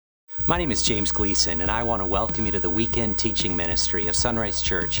My name is James Gleason, and I want to welcome you to the weekend teaching ministry of Sunrise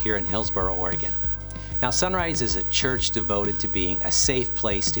Church here in Hillsboro, Oregon. Now, Sunrise is a church devoted to being a safe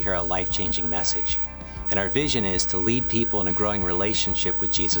place to hear a life-changing message. And our vision is to lead people in a growing relationship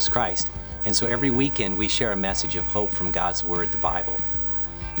with Jesus Christ. And so every weekend we share a message of hope from God's Word, the Bible.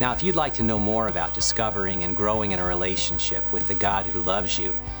 Now, if you'd like to know more about discovering and growing in a relationship with the God who loves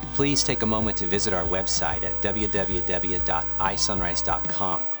you, please take a moment to visit our website at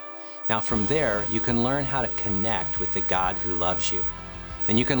www.isunrise.com. Now from there, you can learn how to connect with the God who loves you.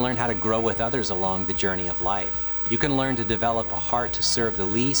 Then you can learn how to grow with others along the journey of life. You can learn to develop a heart to serve the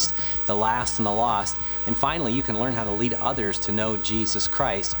least, the last, and the lost. And finally, you can learn how to lead others to know Jesus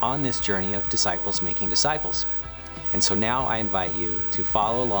Christ on this journey of disciples making disciples. And so now I invite you to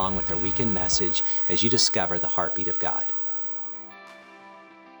follow along with our weekend message as you discover the heartbeat of God.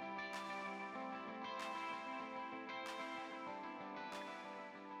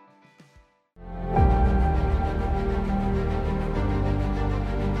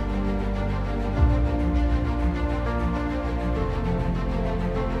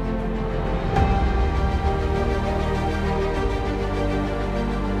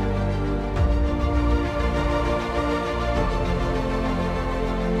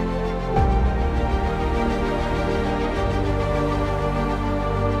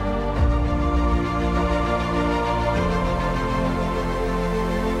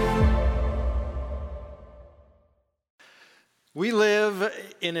 We live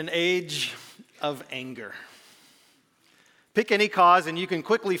in an age of anger. Pick any cause and you can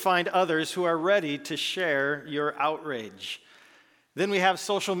quickly find others who are ready to share your outrage. Then we have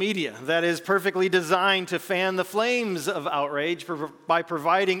social media that is perfectly designed to fan the flames of outrage by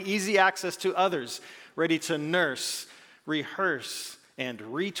providing easy access to others, ready to nurse, rehearse, and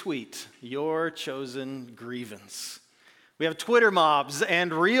retweet your chosen grievance. We have Twitter mobs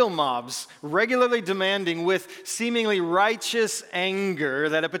and real mobs regularly demanding with seemingly righteous anger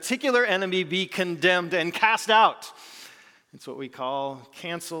that a particular enemy be condemned and cast out. It's what we call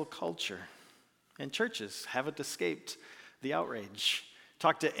cancel culture. And churches haven't escaped the outrage.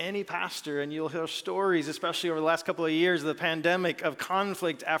 Talk to any pastor and you'll hear stories, especially over the last couple of years of the pandemic, of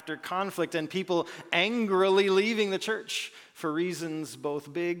conflict after conflict and people angrily leaving the church for reasons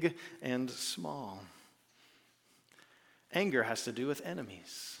both big and small. Anger has to do with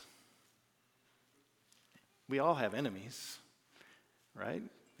enemies. We all have enemies, right?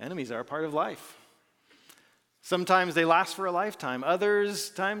 Enemies are a part of life. Sometimes they last for a lifetime.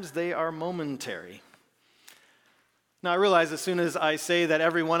 Others times they are momentary. Now I realize as soon as I say that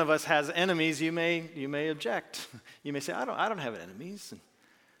every one of us has enemies, you may object. You may say, I don't have enemies.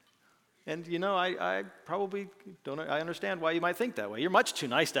 And you know, I probably don't. I understand why you might think that way. You're much too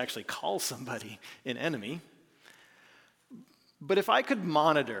nice to actually call somebody an enemy. But if I could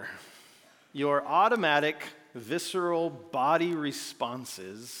monitor your automatic, visceral body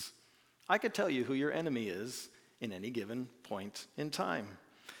responses, I could tell you who your enemy is in any given point in time.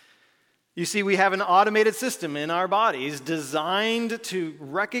 You see, we have an automated system in our bodies designed to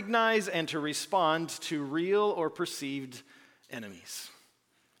recognize and to respond to real or perceived enemies.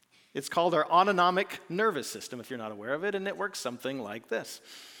 It's called our autonomic nervous system, if you're not aware of it, and it works something like this.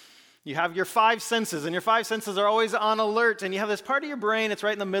 You have your five senses, and your five senses are always on alert, and you have this part of your brain, it's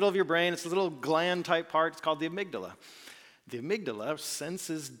right in the middle of your brain, it's a little gland-type part, it's called the amygdala. The amygdala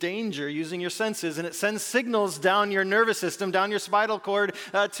senses danger using your senses, and it sends signals down your nervous system, down your spinal cord,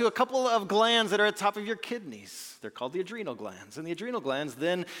 to a couple of glands that are at the top of your kidneys. They're called the adrenal glands, and the adrenal glands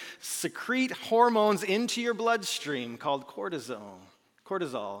then secrete hormones into your bloodstream called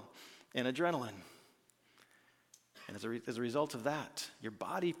cortisol, and adrenaline. And as a result of that, your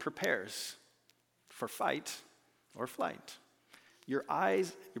body prepares for fight or flight. Your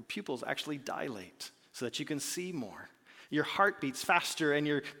eyes, your pupils actually dilate so that you can see more. Your heart beats faster and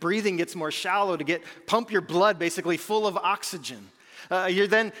your breathing gets more shallow to pump your blood basically full of oxygen.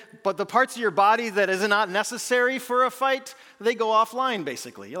 But the parts of your body that is not necessary for a fight, they go offline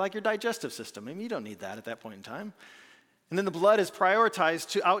basically. Like your digestive system. I mean, you don't need that at that point in time. And then the blood is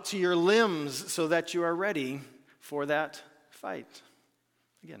prioritized out to your limbs so that you are ready for that fight.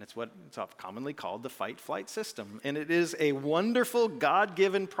 Again, it's commonly called the fight-flight system. And it is a wonderful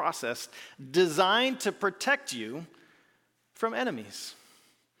God-given process designed to protect you from enemies.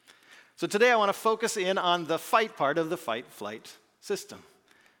 So today I want to focus in on the fight part of the fight-flight system.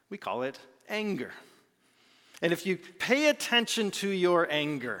 We call it anger. And if you pay attention to your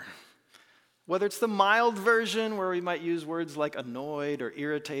anger, whether it's the mild version where we might use words like annoyed or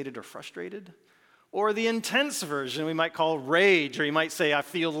irritated or frustrated, Or the intense version we might call rage, or you might say, I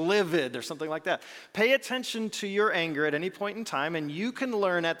feel livid, or something like that. Pay attention to your anger at any point in time, and you can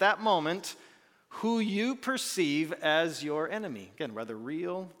learn at that moment who you perceive as your enemy. Again, whether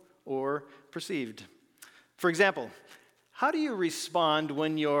real or perceived. For example, how do you respond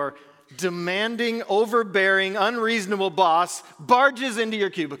when your demanding, overbearing, unreasonable boss barges into your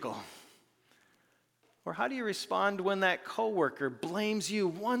cubicle? Or how do you respond when that coworker blames you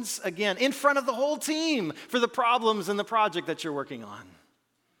once again in front of the whole team for the problems in the project that you're working on?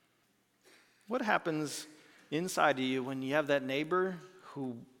 What happens inside of you when you have that neighbor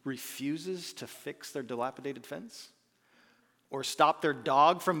who refuses to fix their dilapidated fence? Or stop their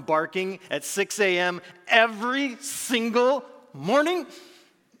dog from barking at 6 a.m. every single morning?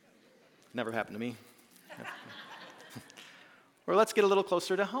 Never happened to me. Or let's get a little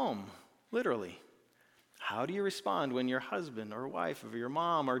closer to home, literally. How do you respond when your husband or wife or your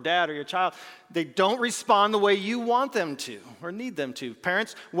mom or dad or your child, they don't respond the way you want them to or need them to?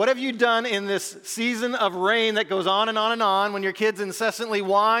 Parents, what have you done in this season of rain that goes on and on and on when your kids incessantly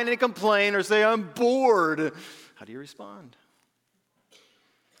whine and complain or say, I'm bored? How do you respond?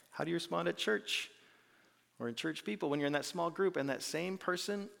 How do you respond at church or in church people when you're in that small group and that same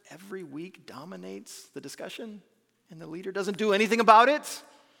person every week dominates the discussion and the leader doesn't do anything about it?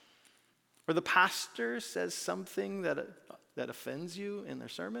 Or the pastor says something that offends you in their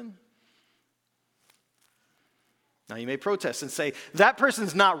sermon? Now you may protest and say, that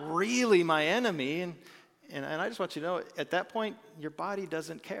person's not really my enemy. And I just want you to know, at that point, your body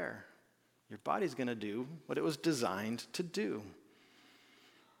doesn't care. Your body's going to do what it was designed to do.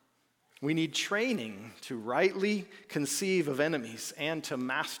 We need training to rightly conceive of enemies and to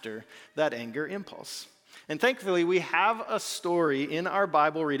master that anger impulse. And thankfully, we have a story in our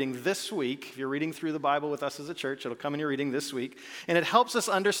Bible reading this week. If you're reading through the Bible with us as a church, it'll come in your reading this week. And it helps us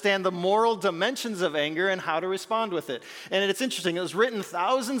understand the moral dimensions of anger and how to respond with it. And it's interesting, it was written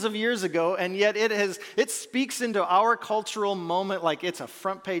thousands of years ago, and yet it speaks into our cultural moment like it's a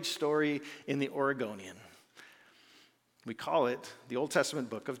front page story in the Oregonian. We call it the Old Testament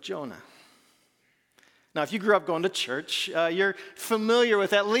book of Jonah. Now, if you grew up going to church, you're familiar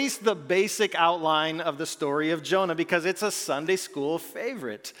with at least the basic outline of the story of Jonah because it's a Sunday school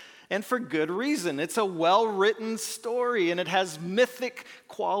favorite, and for good reason. It's a well-written story, and it has mythic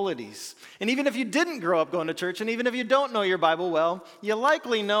qualities. And even if you didn't grow up going to church, and even if you don't know your Bible well, you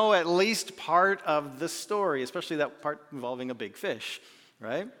likely know at least part of the story, especially that part involving a big fish,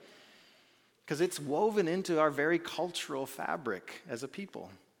 right? Because it's woven into our very cultural fabric as a people.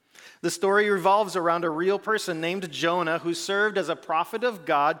 The story revolves around a real person named Jonah who served as a prophet of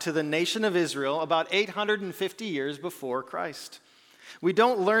God to the nation of Israel about 850 years before Christ. We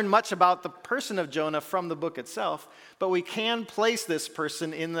don't learn much about the person of Jonah from the book itself, but we can place this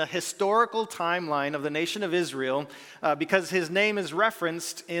person in the historical timeline of the nation of Israel because his name is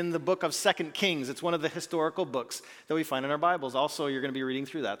referenced in the book of 2 Kings. It's one of the historical books that we find in our Bibles. Also, you're going to be reading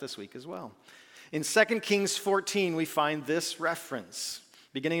through that this week as well. In 2 Kings 14, we find this reference.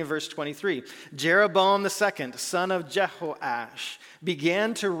 Beginning of verse 23, Jeroboam II, son of Jehoash,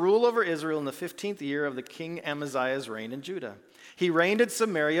 began to rule over Israel in the 15th year of the king Amaziah's reign in Judah. He reigned in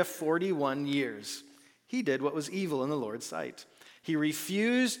Samaria 41 years. He did what was evil in the Lord's sight. He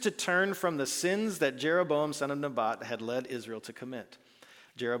refused to turn from the sins that Jeroboam, son of Nebat, had led Israel to commit.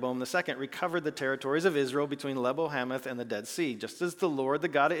 Jeroboam II recovered the territories of Israel between Lebo-Hamath and the Dead Sea, just as the Lord, the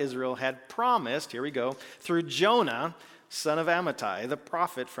God of Israel, had promised, here we go, through Jonah, son of Amittai, the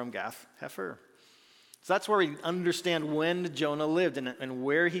prophet from Gath-Hepher. So that's where we understand when Jonah lived and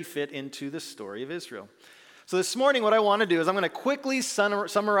where he fit into the story of Israel. So this morning, what I want to do is I'm going to quickly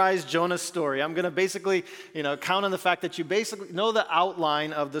summarize Jonah's story. I'm going to basically, count on the fact that you basically know the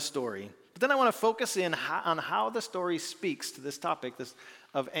outline of the story. But then I want to focus in on how the story speaks to this topic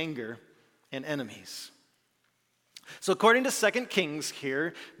of anger and enemies. So according to 2 Kings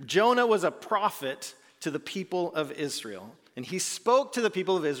here, Jonah was a prophet to the people of Israel. And he spoke to the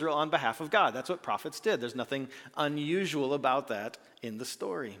people of Israel on behalf of God. That's what prophets did. There's nothing unusual about that in the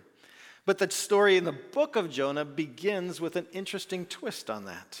story. But the story in the book of Jonah begins with an interesting twist on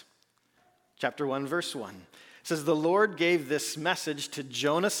that. Chapter 1, verse 1. It says, the Lord gave this message to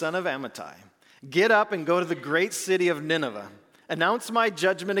Jonah, son of Amittai. Get up and go to the great city of Nineveh. Announce my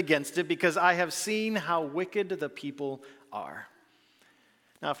judgment against it because I have seen how wicked the people are.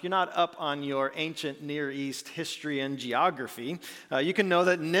 Now, if you're not up on your ancient Near East history and geography, you can know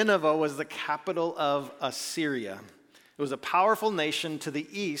that Nineveh was the capital of Assyria. It was a powerful nation to the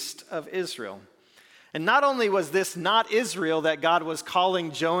east of Israel. And not only was this not Israel that God was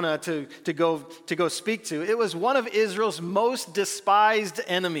calling Jonah to go speak to, it was one of Israel's most despised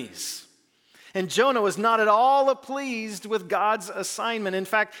enemies. And Jonah was not at all pleased with God's assignment. In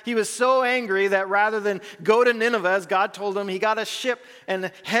fact, he was so angry that rather than go to Nineveh, as God told him, he got a ship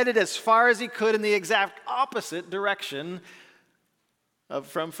and headed as far as he could in the exact opposite direction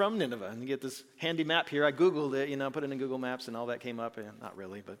from Nineveh. And you get this handy map here. I Googled it, put it in Google Maps, and all that came up. Not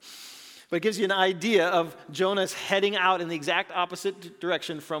really, but it gives you an idea of Jonah's heading out in the exact opposite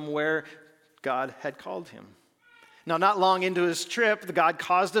direction from where God had called him. Now, not long into his trip, God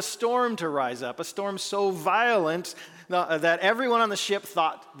caused a storm to rise up, a storm so violent that everyone on the ship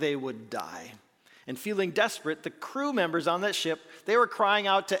thought they would die. And feeling desperate, the crew members on that ship, they were crying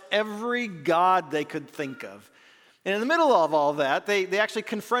out to every god they could think of. And in the middle of all that, they actually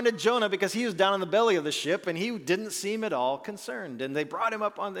confronted Jonah because he was down in the belly of the ship and he didn't seem at all concerned. And they brought him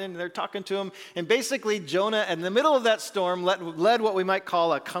up and they're talking to him. And basically, Jonah, in the middle of that storm, led what we might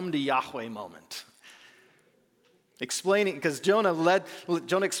call a come to Yahweh moment. Explaining, because Jonah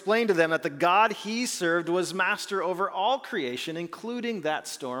explained to them that the God he served was master over all creation, including that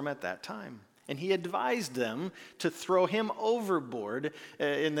storm at that time. And he advised them to throw him overboard,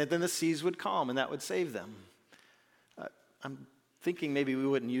 and then the seas would calm, and that would save them. I'm thinking maybe we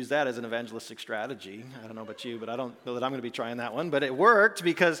wouldn't use that as an evangelistic strategy. I don't know about you, but I don't know that I'm going to be trying that one. But it worked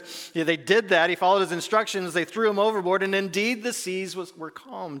because they did that. He followed his instructions. They threw him overboard, and indeed the seas were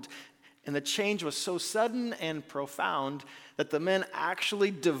calmed. And the change was so sudden and profound that the men actually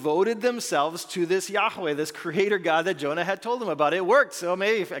devoted themselves to this Yahweh, this creator God that Jonah had told them about. It worked. So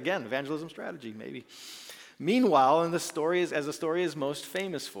maybe, again, evangelism strategy, maybe. Meanwhile, as the story is most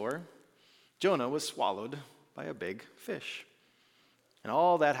famous for, Jonah was swallowed by a big fish. And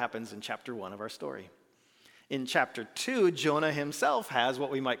all that happens in chapter 1 of our story. In chapter 2, Jonah himself has what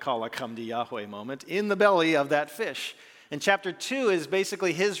we might call a come to Yahweh moment in the belly of that fish. And chapter 2 is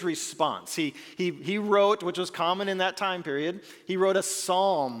basically his response. He wrote, which was common in that time period, he wrote a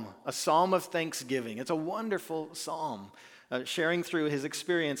psalm of thanksgiving. It's a wonderful psalm, sharing through his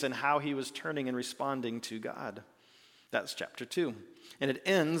experience and how he was turning and responding to God. That's chapter 2. And it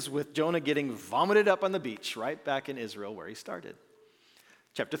ends with Jonah getting vomited up on the beach, right back in Israel where he started.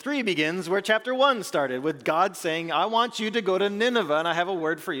 Chapter 3 begins where chapter 1 started, with God saying, I want you to go to Nineveh, and I have a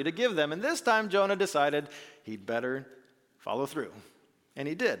word for you to give them. And this time Jonah decided he'd better follow through. And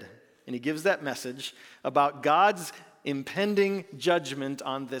he did. And he gives that message about God's impending judgment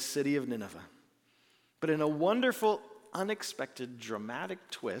on this city of Nineveh. But in a wonderful, unexpected, dramatic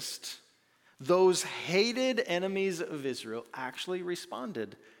twist, those hated enemies of Israel actually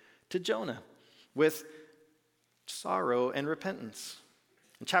responded to Jonah with sorrow and repentance.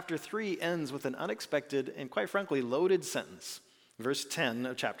 And chapter 3 ends with an unexpected and, quite frankly, loaded sentence. Verse 10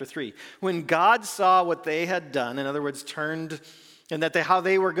 of chapter 3. When God saw what they had done, in other words, turned, and how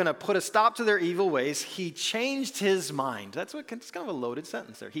they were going to put a stop to their evil ways, he changed his mind. It's kind of a loaded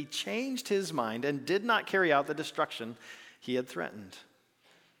sentence there. He changed his mind and did not carry out the destruction he had threatened.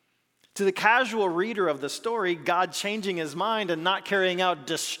 To the casual reader of the story, God changing his mind and not carrying out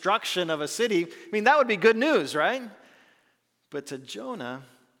destruction of a city, that would be good news, right? But to Jonah,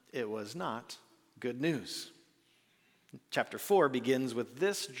 it was not good news. Chapter 4 begins with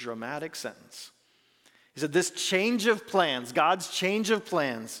this dramatic sentence. He said, this change of plans, God's change of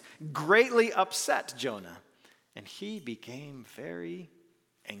plans, greatly upset Jonah, and he became very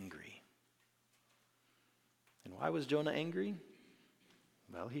angry. And why was Jonah angry?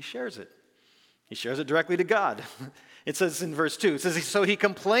 Well, he shares it. He shares it directly to God. It says in verse 2, it says, so he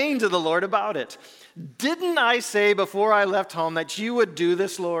complained to the Lord about it. Didn't I say before I left home that you would do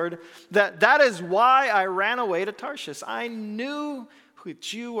this, Lord? That is why I ran away to Tarshish. I knew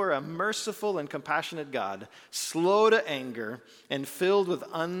that you were a merciful and compassionate God, slow to anger and filled with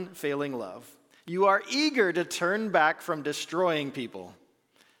unfailing love. You are eager to turn back from destroying people.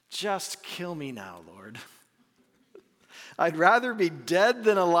 Just kill me now, Lord. I'd rather be dead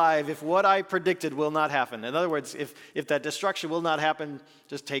than alive if what I predicted will not happen. In other words, if that destruction will not happen,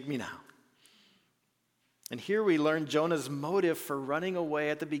 just take me now. And here we learn Jonah's motive for running away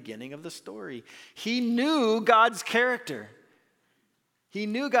at the beginning of the story. He knew God's character. He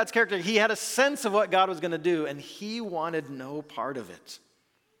knew God's character. He had a sense of what God was going to do, and he wanted no part of it.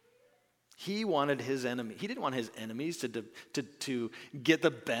 He wanted his enemy. He didn't want his enemies to get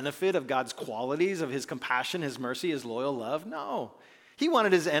the benefit of God's qualities, of his compassion, his mercy, his loyal love. No. He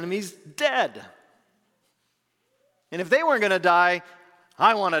wanted his enemies dead. And if they weren't going to die,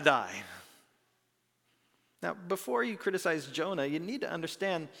 I want to die. Now, before you criticize Jonah, you need to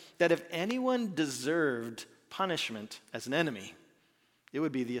understand that if anyone deserved punishment as an enemy, it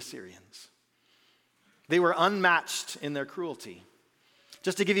would be the Assyrians. They were unmatched in their cruelty.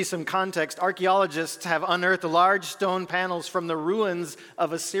 Just to give you some context, archaeologists have unearthed large stone panels from the ruins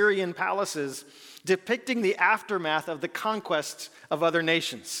of Assyrian palaces depicting the aftermath of the conquest of other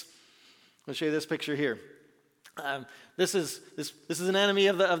nations. I'll show you this picture here. This is an enemy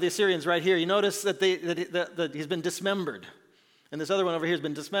of the Assyrians right here. You notice that he's been dismembered. And this other one over here has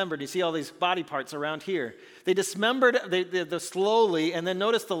been dismembered. You see all these body parts around here. They dismembered slowly, and then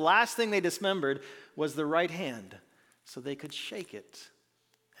notice the last thing they dismembered was the right hand, so they could shake it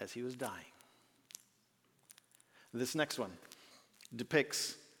as he was dying. This next one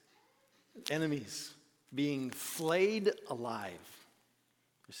depicts enemies being flayed alive,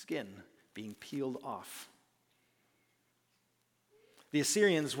 their skin being peeled off. The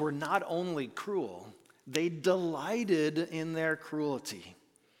Assyrians were not only cruel, they delighted in their cruelty.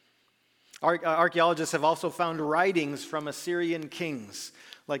 Archaeologists have also found writings from Assyrian kings,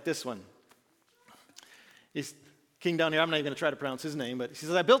 like this one. He's king down here, I'm not even going to try to pronounce his name, but he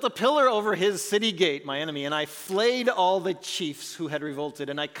says, I built a pillar over his city gate, my enemy, and I flayed all the chiefs who had revolted,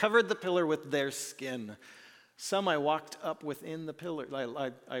 and I covered the pillar with their skin. Some I walked up within the pillar,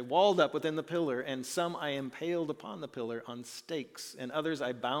 I walled up within the pillar, and some I impaled upon the pillar on stakes, and others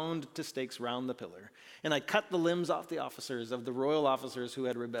I bound to stakes round the pillar. And I cut the limbs off the officers of the royal officers who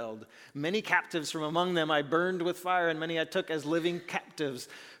had rebelled. Many captives from among them I burned with fire, and many I took as living captives.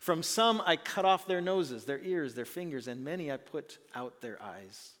 From some I cut off their noses, their ears, their fingers, and many I put out their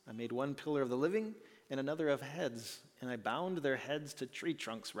eyes. I made one pillar of the living and another of heads, and I bound their heads to tree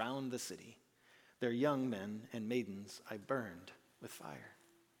trunks round the city. Their young men and maidens I burned with fire.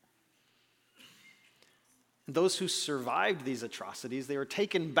 And those who survived these atrocities, they were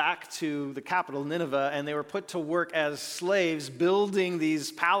taken back to the capital, Nineveh, and they were put to work as slaves building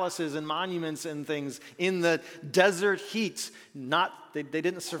these palaces and monuments and things in the desert heat. They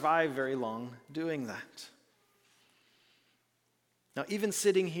didn't survive very long doing that. Now, even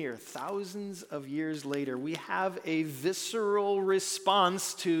sitting here, thousands of years later, we have a visceral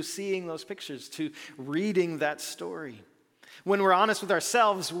response to seeing those pictures, to reading that story. When we're honest with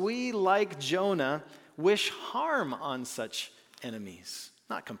ourselves, we, like Jonah, wish harm on such enemies,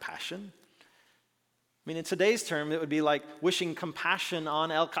 not compassion. I mean, in today's term, it would be like wishing compassion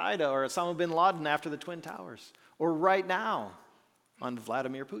on Al-Qaeda or Osama bin Laden after the Twin Towers, or right now on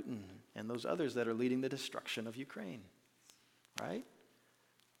Vladimir Putin and those others that are leading the destruction of Ukraine. Right?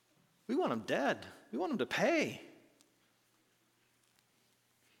 We want them dead. We want them to pay.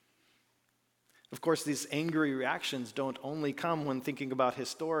 Of course, these angry reactions don't only come when thinking about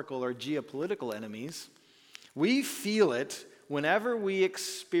historical or geopolitical enemies. We feel it whenever we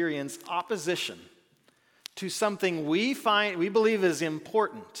experience opposition to something we believe is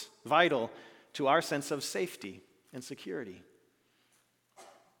important, vital to our sense of safety and security.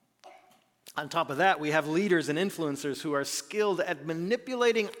 On top of that, we have leaders and influencers who are skilled at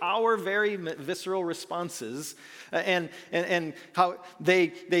manipulating our very visceral responses and how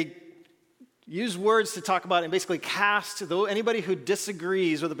they use words to talk about and basically cast anybody who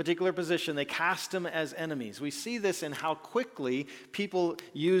disagrees with a particular position, they cast them as enemies. We see this in how quickly people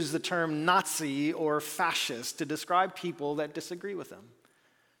use the term Nazi or fascist to describe people that disagree with them.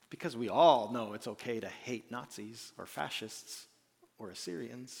 Because we all know it's okay to hate Nazis or fascists or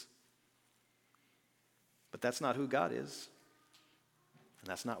Assyrians. But that's not who God is. And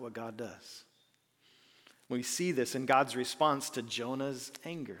that's not what God does. We see this in God's response to Jonah's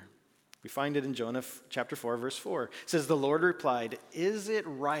anger. We find it in Jonah chapter 4, verse 4. It says, the Lord replied, is it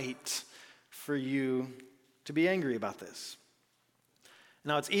right for you to be angry about this?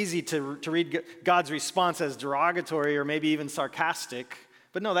 Now, it's easy to read God's response as derogatory or maybe even sarcastic.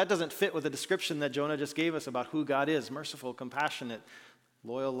 But no, that doesn't fit with the description that Jonah just gave us about who God is, merciful, compassionate,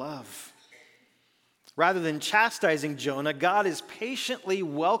 loyal love. Rather than chastising Jonah, God is patiently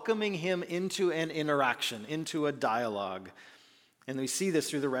welcoming him into an interaction, into a dialogue. And we see this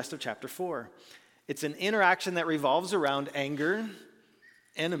through the rest of chapter 4. It's an interaction that revolves around anger,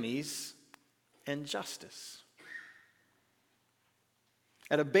 enemies, and justice.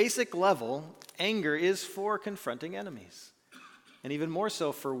 At a basic level, anger is for confronting enemies, and even more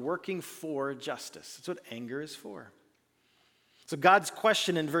so for working for justice. That's what anger is for. So God's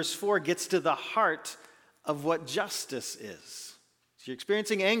question in verse 4 gets to the heart of what justice is. So you're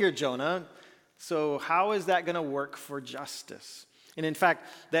experiencing anger, Jonah, so how is that going to work for justice? And in fact,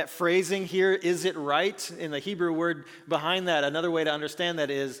 that phrasing here, is it right? In the Hebrew word behind that, another way to understand that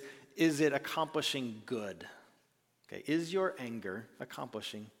is it accomplishing good? Okay, is your anger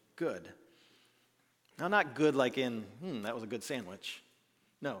accomplishing good? Now, not good like in, that was a good sandwich.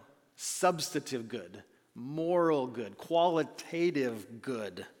 No, substantive good, moral good, qualitative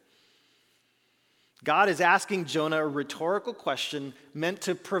good. God is asking Jonah a rhetorical question meant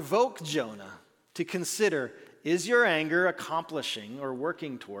to provoke Jonah to consider, is your anger accomplishing or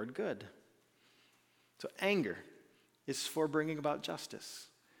working toward good? So anger is for bringing about justice.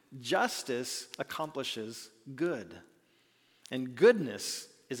 Justice accomplishes good. And goodness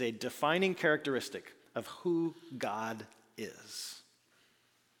is a defining characteristic of who God is.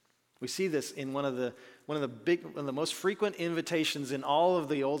 We see this in one of the most frequent invitations in all of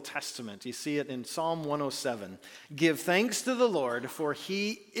the Old Testament. You see it in Psalm 107. Give thanks to the Lord, for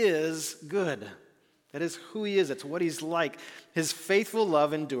he is good. That is who he is. It's what he's like. His faithful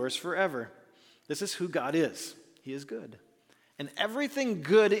love endures forever. This is who God is. He is good. And everything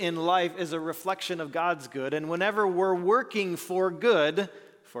good in life is a reflection of God's good. And whenever we're working for good,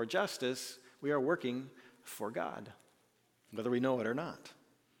 for justice, we are working for God, whether we know it or not.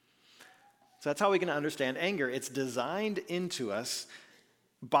 So that's how we can understand anger. It's designed into us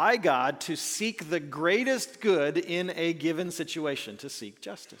by God to seek the greatest good in a given situation, to seek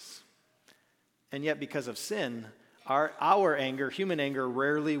justice. And yet because of sin, our anger, human anger,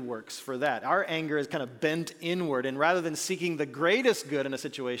 rarely works for that. Our anger is kind of bent inward, and rather than seeking the greatest good in a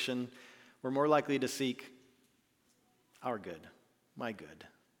situation, we're more likely to seek our good, my good.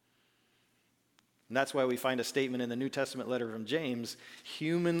 And that's why we find a statement in the New Testament letter from James,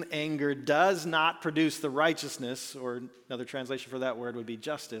 human anger does not produce the righteousness, or another translation for that word would be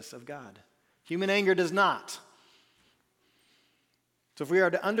justice of God. Human anger does not. So if we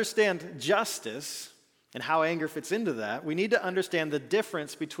are to understand justice and how anger fits into that, we need to understand the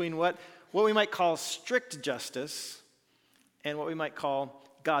difference between what we might call strict justice and what we might call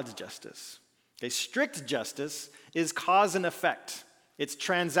God's justice. Okay, strict justice is cause and effect. It's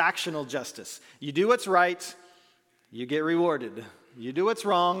transactional justice. You do what's right, you get rewarded. You do what's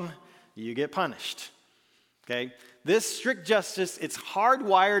wrong, you get punished. Okay? This strict justice, it's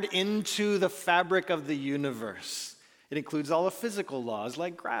hardwired into the fabric of the universe. It includes all the physical laws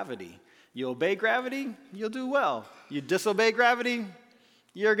like gravity. You obey gravity, you'll do well. You disobey gravity,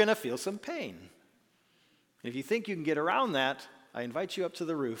 you're going to feel some pain. And if you think you can get around that, I invite you up to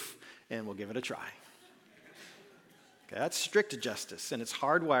the roof and we'll give it a try. Okay, that's strict justice, and it's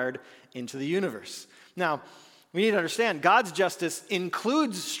hardwired into the universe. Now, we need to understand God's justice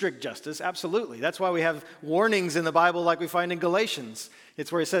includes strict justice, absolutely. That's why we have warnings in the Bible like we find in Galatians.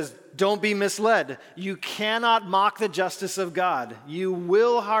 It's where he says, don't be misled. You cannot mock the justice of God. You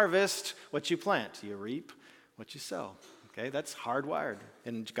will harvest what you plant. You reap what you sow. Okay, that's hardwired,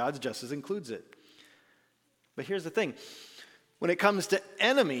 and God's justice includes it. But here's the thing. When it comes to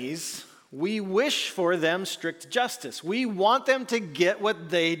enemies, we wish for them strict justice. We want them to get what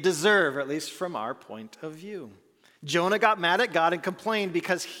they deserve, at least from our point of view. Jonah got mad at God and complained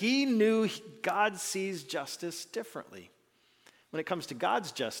because he knew God sees justice differently. When it comes to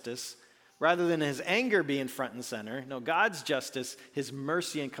God's justice, rather than his anger being front and center, no, God's justice, his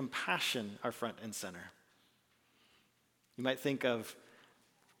mercy and compassion are front and center. You might think of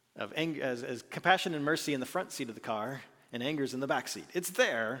anger as compassion and mercy in the front seat of the car and anger's in the back seat. It's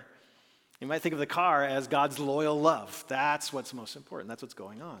there. You might think of the car as God's loyal love. That's what's most important. That's what's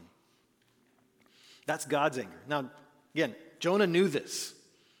going on. That's God's anger. Now, again, Jonah knew this.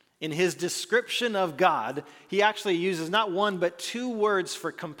 In his description of God, he actually uses not one but two words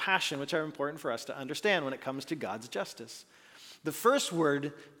for compassion, which are important for us to understand when it comes to God's justice. The first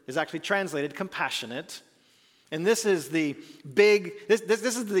word is actually translated compassionate. And this is the this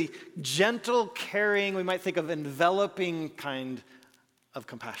is the gentle, caring, we might think of enveloping kind of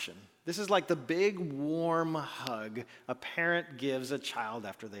compassion. This is like the big, warm hug a parent gives a child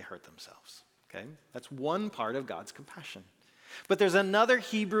after they hurt themselves. Okay? That's one part of God's compassion. But there's another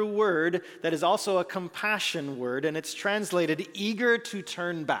Hebrew word that is also a compassion word, and it's translated eager to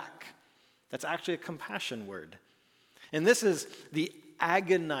turn back. That's actually a compassion word. And this is the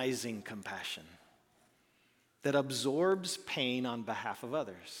agonizing compassion that absorbs pain on behalf of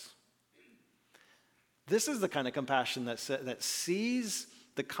others. This is the kind of compassion that sees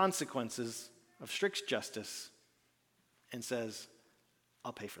the consequences of strict justice and says,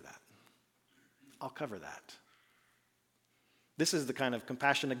 I'll pay for that. I'll cover that. This is the kind of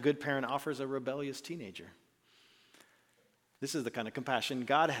compassion a good parent offers a rebellious teenager. This is the kind of compassion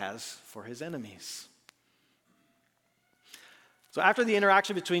God has for his enemies. So after the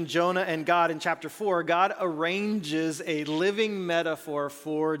interaction between Jonah and God in chapter 4, God arranges a living metaphor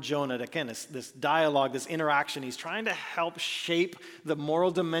for Jonah. Again, this dialogue, this interaction, he's trying to help shape the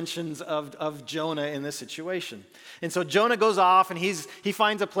moral dimensions of Jonah in this situation. And so Jonah goes off and he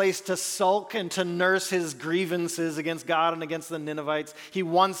finds a place to sulk and to nurse his grievances against God and against the Ninevites. He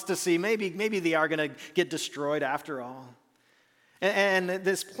wants to see, maybe they are going to get destroyed after all. And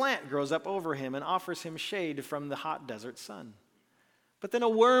this plant grows up over him and offers him shade from the hot desert sun. But then a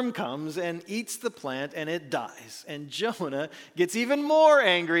worm comes and eats the plant, and it dies. And Jonah gets even more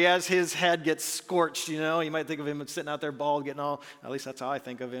angry as his head gets scorched. You might think of him sitting out there bald, getting all, at least that's how I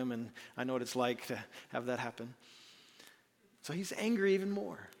think of him, and I know what it's like to have that happen. So he's angry even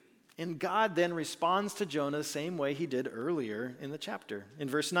more. And God then responds to Jonah the same way he did earlier in the chapter. In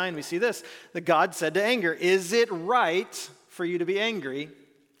verse 9, we see this. That God said to anger, "Is it right for you to be angry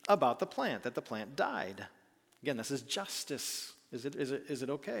about the plant, that the plant died?" Again, this is justice. Is it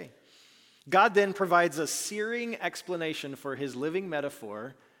okay? God then provides a searing explanation for his living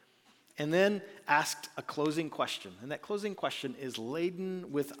metaphor and then asked a closing question. And that closing question is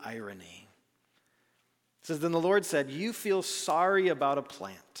laden with irony. It says, "Then the Lord said, 'You feel sorry about a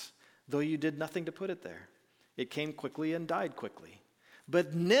plant, though you did nothing to put it there. It came quickly and died quickly.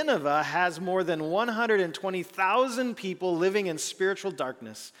 But Nineveh has more than 120,000 people living in spiritual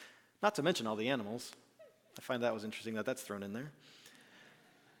darkness, not to mention all the animals.'" I find that was interesting that that's thrown in there.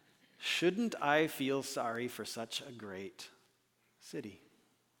 "Shouldn't I feel sorry for such a great city?"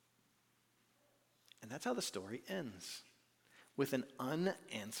 And that's how the story ends, with an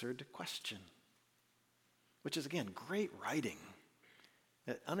unanswered question, which is, again, great writing.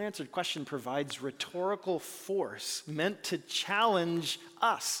 That unanswered question provides rhetorical force meant to challenge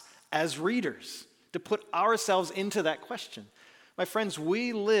us as readers, to put ourselves into that question. My friends,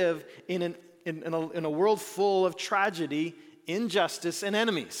 we live in a world full of tragedy, injustice, and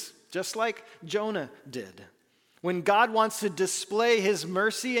enemies, just like Jonah did. When God wants to display his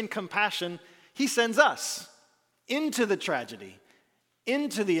mercy and compassion, he sends us into the tragedy,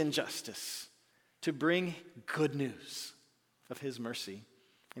 into the injustice, to bring good news of his mercy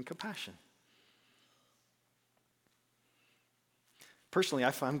and compassion. Personally,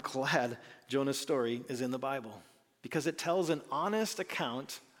 I'm glad Jonah's story is in the Bible because it tells an honest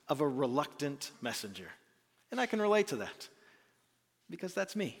account of a reluctant messenger. And I can relate to that because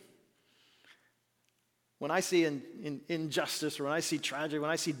that's me. When I see injustice or when I see tragedy, when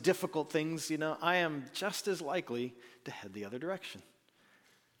I see difficult things, I am just as likely to head the other direction,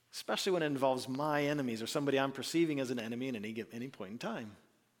 especially when it involves my enemies or somebody I'm perceiving as an enemy at any point in time.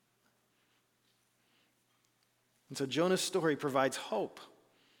 And so Jonah's story provides hope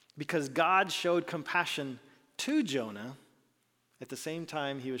because God showed compassion to Jonah at the same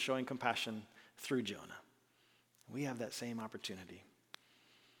time he was showing compassion through Jonah. We have that same opportunity.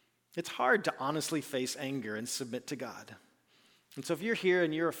 It's hard to honestly face anger and submit to God. And so if you're here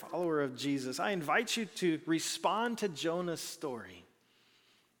and you're a follower of Jesus, I invite you to respond to Jonah's story.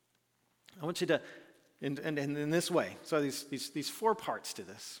 I want you to, in this way, so these 4 parts to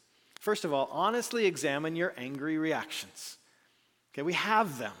this. First of all, honestly examine your angry reactions. Okay, we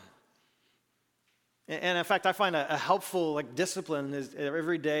have them. And in fact, I find a helpful discipline is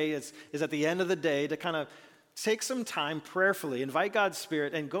every day is at the end of the day to kind of take some time prayerfully, invite God's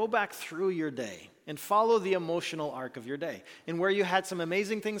Spirit, and go back through your day and follow the emotional arc of your day. And where you had some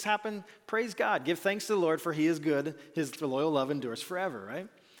amazing things happen, praise God. Give thanks to the Lord, for he is good. His loyal love endures forever, right?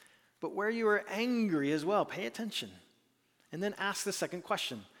 But where you are angry as well, pay attention. And then ask the second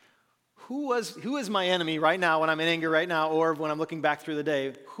question. Who is my enemy right now when I'm in anger right now, or when I'm looking back through the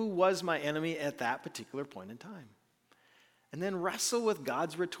day? Who was my enemy at that particular point in time? And then wrestle with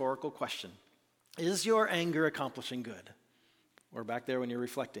God's rhetorical question. Is your anger accomplishing good? Or back there when you're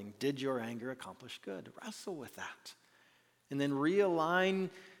reflecting, did your anger accomplish good? Wrestle with that. And then realign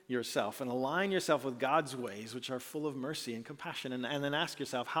yourself and align yourself with God's ways, which are full of mercy and compassion. And then ask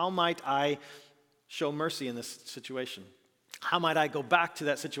yourself, how might I show mercy in this situation? How might I go back to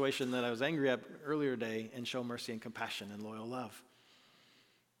that situation that I was angry at earlier today and show mercy and compassion and loyal love?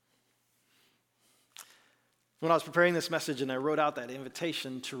 When I was preparing this message and I wrote out that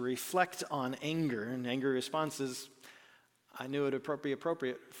invitation to reflect on anger and angry responses, I knew it would be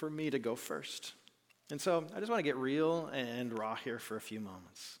appropriate for me to go first. And so I just want to get real and raw here for a few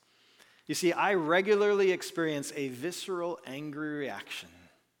moments. You see, I regularly experience a visceral, angry reaction,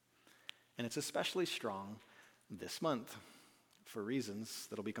 and it's especially strong this month for reasons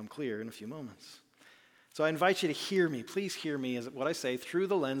that'll become clear in a few moments. So I invite you to hear me. Please hear me as what I say through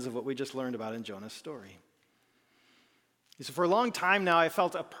the lens of what we just learned about in Jonah's story. So for a long time now, I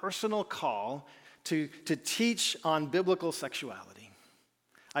felt a personal call to teach on biblical sexuality.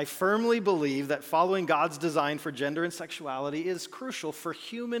 I firmly believe that following God's design for gender and sexuality is crucial for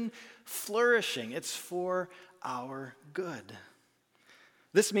human flourishing. It's for our good.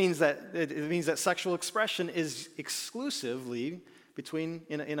 This means that sexual expression is exclusively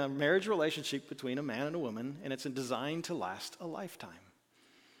in a marriage relationship between a man and a woman, and it's designed to last a lifetime.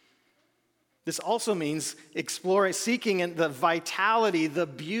 This also means exploring, seeking the vitality, the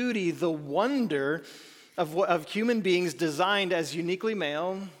beauty, the wonder of human beings designed as uniquely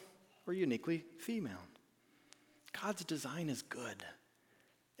male or uniquely female. God's design is good,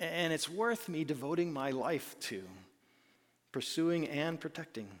 and it's worth me devoting my life to, pursuing and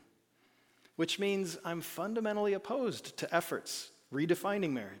protecting, which means I'm fundamentally opposed to efforts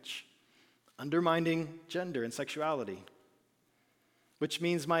redefining marriage, undermining gender and sexuality, which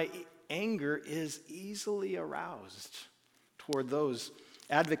means my anger is easily aroused toward those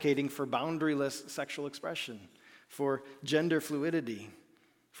advocating for boundaryless sexual expression, for gender fluidity,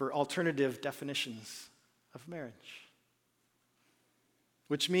 for alternative definitions of marriage.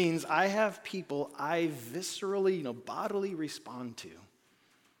 Which means I have people I viscerally, bodily respond to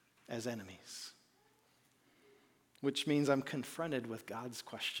as enemies. Which means I'm confronted with God's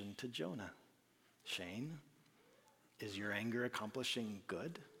question to Jonah. Shane, is your anger accomplishing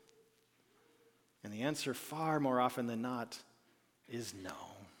good? And the answer, far more often than not, is no.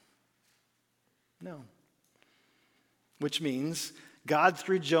 No. Which means God,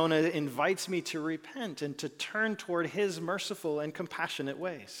 through Jonah, invites me to repent and to turn toward his merciful and compassionate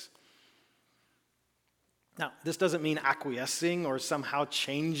ways. Now, this doesn't mean acquiescing or somehow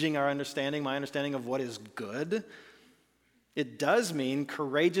changing my understanding of what is good. It does mean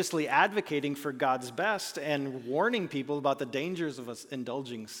courageously advocating for God's best and warning people about the dangers of us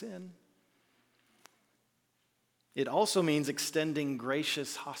indulging sin. It also means extending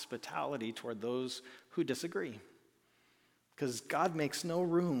gracious hospitality toward those who disagree. Because God makes no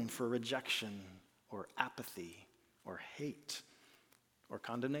room for rejection or apathy or hate or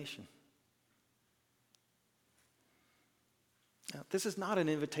condemnation. Now, this is not an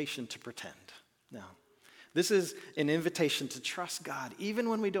invitation to pretend. No. This is an invitation to trust God even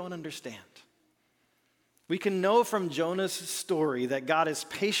when we don't understand. We can know from Jonah's story that God is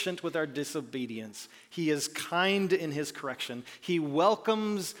patient with our disobedience. He is kind in his correction. He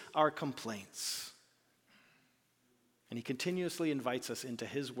welcomes our complaints. And he continuously invites us into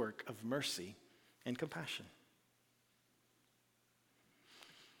his work of mercy and compassion.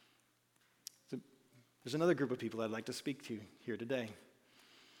 So there's another group of people I'd like to speak to here today.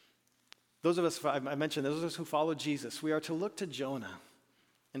 Those of us, I mentioned, those of us who follow Jesus, we are to look to Jonah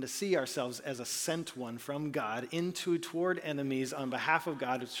and to see ourselves as a sent one from God toward enemies on behalf of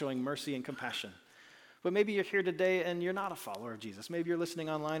God, showing mercy and compassion. But maybe you're here today and you're not a follower of Jesus. Maybe you're listening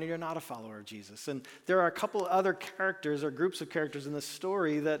online and you're not a follower of Jesus. And there are a couple other characters or groups of characters in this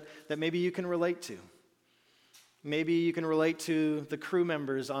story that maybe you can relate to. Maybe you can relate to the crew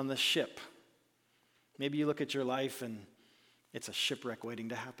members on the ship. Maybe you look at your life and it's a shipwreck waiting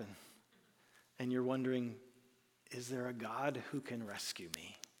to happen. And you're wondering, is there a God who can rescue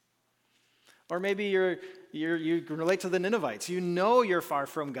me? Or maybe you can relate to the Ninevites. You know you're far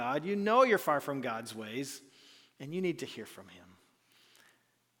from God. You know you're far from God's ways. And you need to hear from him.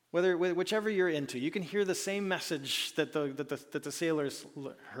 Whichever you're into, you can hear the same message that the sailors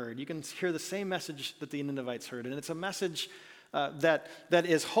heard. You can hear the same message that the Ninevites heard. And it's a message that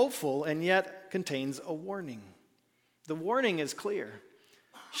is hopeful and yet contains a warning. The warning is clear.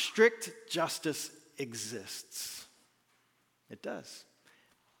 Strict justice exists. It does.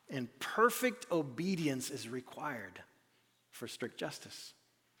 And perfect obedience is required for strict justice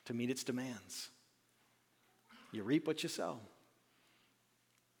to meet its demands. You reap what you sow.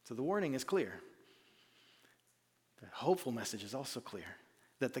 So the warning is clear. The hopeful message is also clear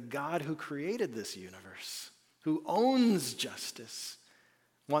that the God who created this universe, who owns justice,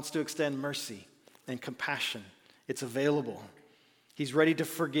 wants to extend mercy and compassion. It's available. He's ready to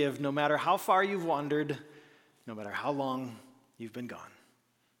forgive no matter how far you've wandered, no matter how long you've been gone.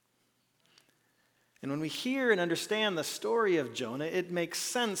 And when we hear and understand the story of Jonah, it makes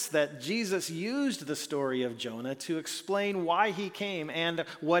sense that Jesus used the story of Jonah to explain why he came and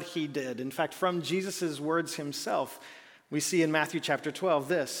what he did. In fact, from Jesus' words himself, we see in Matthew chapter 12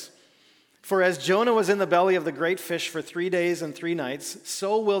 this: "For as Jonah was in the belly of the great fish for 3 days and 3 nights,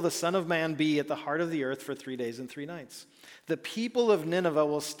 so will the Son of Man be at the heart of the earth for 3 days and 3 nights. The people of Nineveh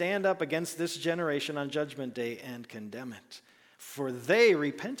will stand up against this generation on Judgment Day and condemn it. For they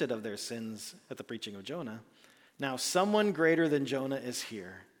repented of their sins at the preaching of Jonah. Now someone greater than Jonah is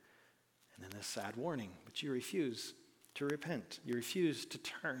here." And then this sad warning, but you refuse to repent. You refuse to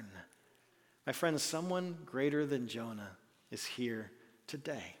turn. My friends, someone greater than Jonah is here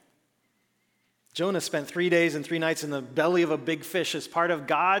today. Jonah spent 3 days and 3 nights in the belly of a big fish as part of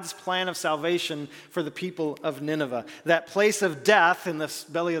God's plan of salvation for the people of Nineveh. That place of death in the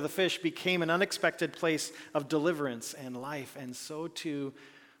belly of the fish became an unexpected place of deliverance and life, and so too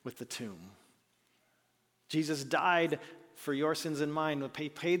with the tomb. Jesus died for your sins and mine,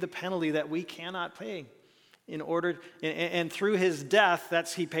 paid the penalty that we cannot pay. And through his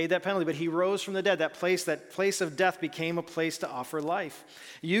death, he paid that penalty, but he rose from the dead. That place of death became a place to offer life.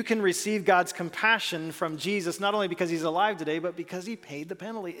 You can receive God's compassion from Jesus, not only because he's alive today, but because he paid the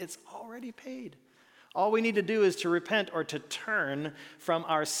penalty. It's already paid. All we need to do is to repent or to turn from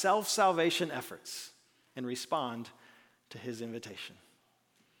our self-salvation efforts and respond to his invitation.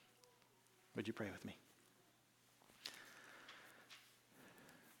 Would you pray with me?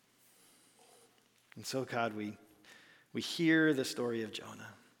 And so, God, we hear the story of Jonah.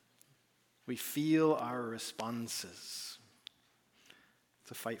 We feel our responses.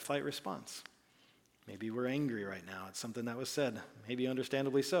 It's a fight-flight response. Maybe we're angry right now at something that was said. Maybe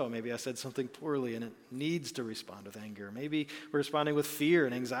understandably so. Maybe I said something poorly and it needs to respond with anger. Maybe we're responding with fear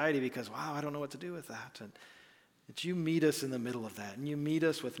and anxiety because, wow, I don't know what to do with that. And that you meet us in the middle of that. And you meet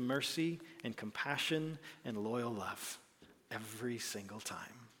us with mercy and compassion and loyal love every single time.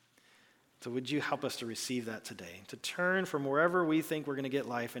 So would you help us to receive that today, to turn from wherever we think we're going to get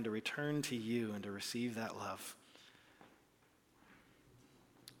life and to return to you and to receive that love.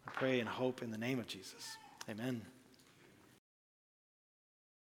 I pray and hope in the name of Jesus. Amen.